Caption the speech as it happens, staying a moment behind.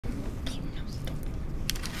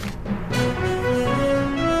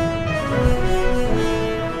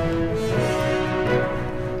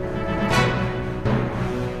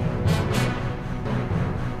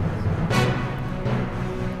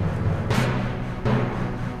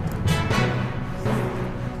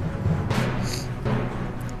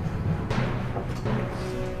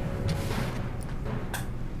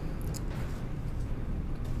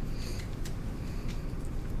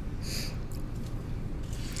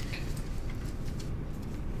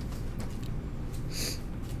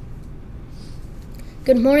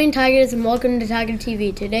Good morning, Tigers, and welcome to Tiger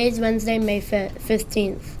TV. Today is Wednesday, May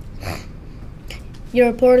 15th. Your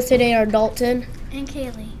reporters today are Dalton and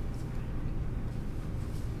Kaylee.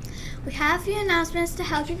 We have a few announcements to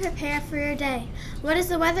help you prepare for your day. What is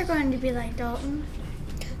the weather going to be like, Dalton?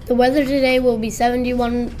 The weather today will be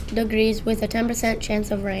 71 degrees with a 10% chance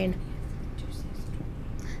of rain.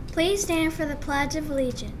 Please stand for the Pledge of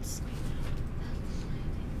Allegiance.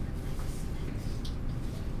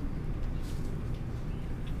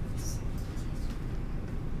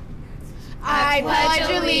 I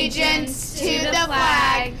pledge allegiance to the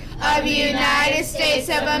flag of the United States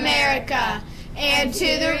of America and to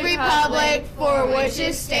the republic for which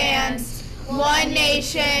it stands, one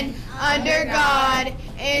nation, under God,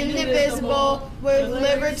 indivisible, with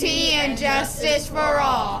liberty and justice for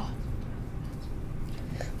all.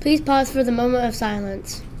 Please pause for the moment of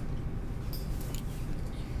silence.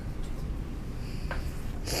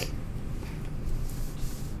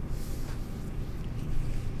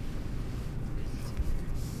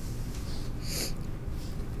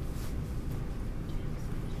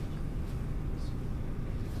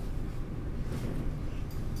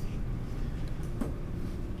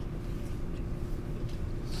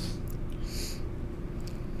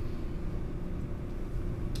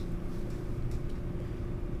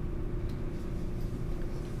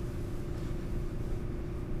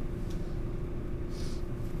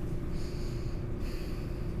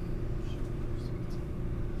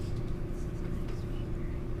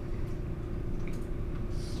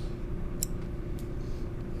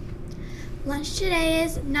 Lunch today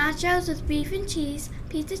is nachos with beef and cheese,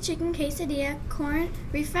 pizza chicken quesadilla, corn,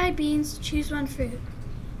 refried beans, choose one fruit.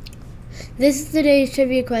 This is today's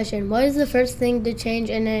trivia question. What is the first thing to change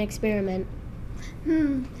in an experiment?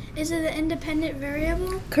 Is it an independent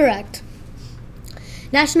variable? Correct.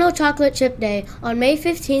 National Chocolate Chip Day. On May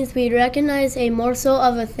 15th, we recognize a morsel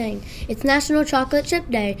of a thing. It's National Chocolate Chip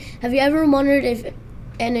Day. Have you ever wondered if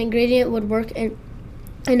an ingredient would work in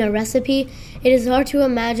a recipe? It is hard to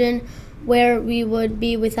imagine where we would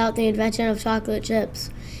be without the invention of chocolate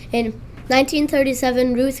chips. In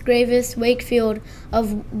 1937, Ruth Gravis Wakefield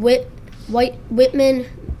of Whitman,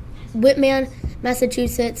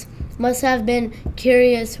 Massachusetts, must have been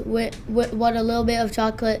curious what a little bit of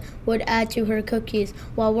chocolate would add to her cookies.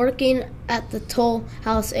 While working at the Toll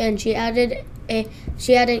House Inn, she added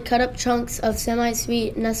cut up chunks of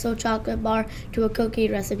semi-sweet Nestle chocolate bar to a cookie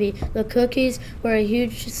recipe. The cookies were a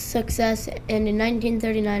huge success, and in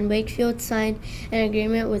 1939, Wakefield signed an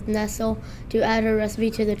agreement with Nestle to add her recipe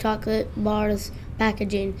to the chocolate bar's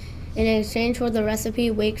packaging. In exchange for the recipe,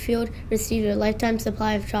 Wakefield received a lifetime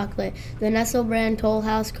supply of chocolate. The Nestle brand Toll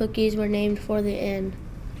House cookies were named for the inn.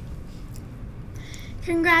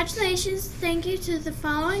 Congratulations. Thank you to the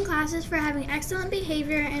following classes for having excellent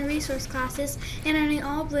behavior and resource classes and earning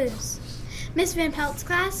all blues. Miss Van Pelt's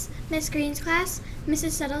class, Miss Green's class,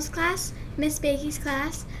 Mrs. Settle's class, Miss Bakey's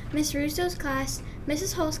class, Miss Russo's class,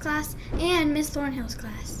 Mrs. Hull's class, and Miss Thornhill's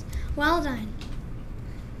class. Well done.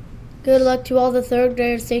 Good luck to all the third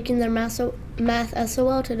graders taking their math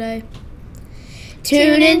SOL today.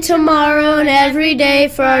 Tune in tomorrow and every day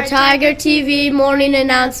for our Tiger TV morning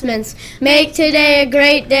announcements. Make today a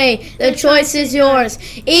great day. The choice is yours.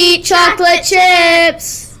 Eat chocolate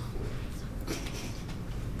chips!